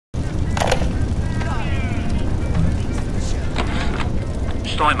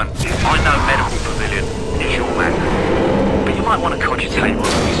Simon, I know Medical Pavilion is your man, but you might want to cogitate on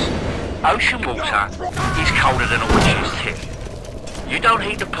this. Ocean water is colder than a witch's tit. You don't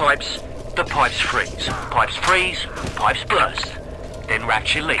heat the pipes freeze. Pipes freeze, pipes burst. Then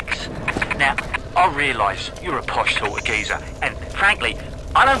Rapture leaks. Now, I realise you're a posh sort of geezer, and frankly,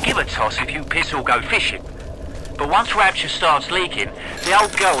 I don't give a toss if you piss or go fishing. But once Rapture starts leaking, the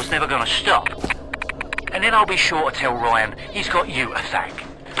old girl's never gonna stop. And then I'll be sure to tell Ryan he's got you to thank.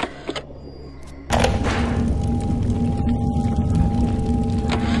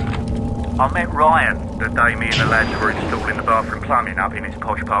 I met Ryan the day me and the lads were installing the bathroom plumbing up in his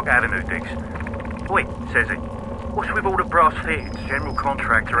Posh Park Avenue digs. Oi, says he, what's with all the brass fittings? General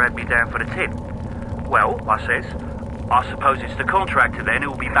contractor had me down for the tin. Well, I says, I suppose it's the contractor then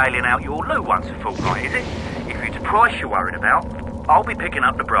who'll be bailing out your loo once a fortnight, is it? If it's a price you're worried about, I'll be picking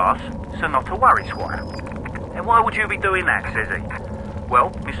up the brass, so not to worry, Squire. And why would you be doing that, says he?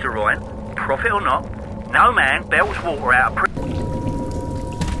 Well, Mr. Ryan, profit or not, no man bails water out of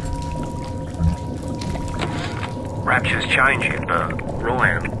Rapture's changing, but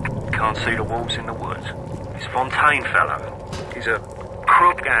Ryan can't see the wolves in the woods. This Fontaine fellow, he's a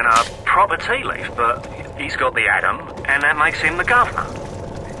crook and a proper tea leaf, but he's got the Adam, and that makes him the governor.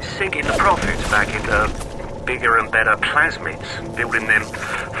 He's sinking the profits back into bigger and better plasmids, building them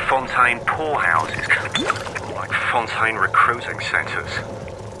Fontaine poorhouses, like Fontaine recruiting centres.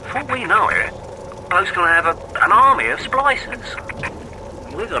 Before we know it, bloke's gonna have an army of splicers.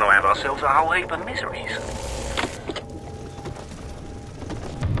 We're gonna have ourselves a whole heap of miseries.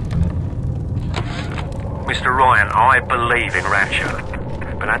 Mr. Ryan, I believe in Rapture,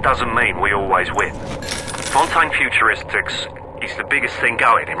 but that doesn't mean we always win. Fontaine Futuristics is the biggest thing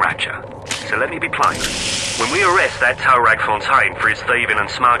going in Rapture, so let me be plain. When we arrest that toe-rag Fontaine for his thieving and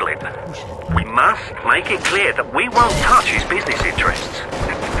smuggling, we must make it clear that we won't touch his business interests.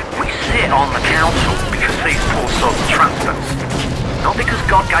 We sit on the council because these poor sods trust us, not because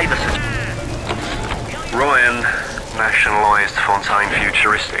God gave us a... Ryan nationalised Fontaine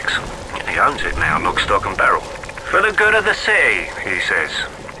Futuristics. He owns it now, lock, stock and barrel. For the good of the city, he says.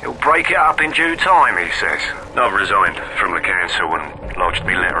 He'll break it up in due time, he says. I've resigned from the council and lodged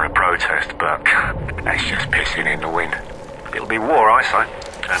me letter of protest, but that's just pissing in the wind. It'll be war, I say,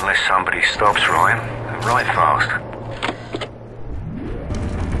 unless somebody stops Ryan, and right fast.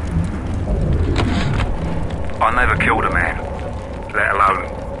 I never killed a man, let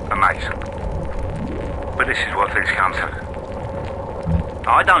alone a mate. But this is what things come to.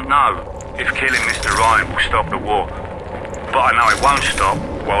 I don't know if killing Mr. Ryan will stop the war, but I know it won't stop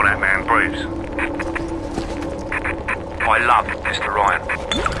while that man breathes. I love Mr. Ryan,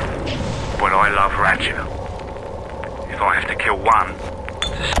 but I love Rapture. If I have to kill one...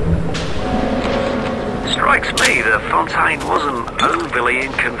 Strikes me that Fontaine wasn't overly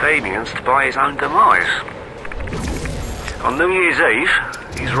inconvenienced by his own demise. On New Year's Eve,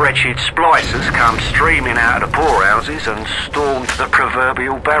 these wretched splicers come streaming out of the poorhouses and stormed the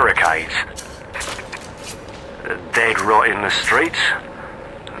proverbial barricades. The dead rot in the streets,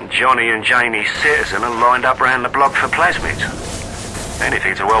 and Johnny and Janie Citizen are lined up round the block for plasmids.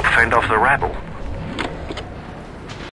 Anything to help fend off the rabble.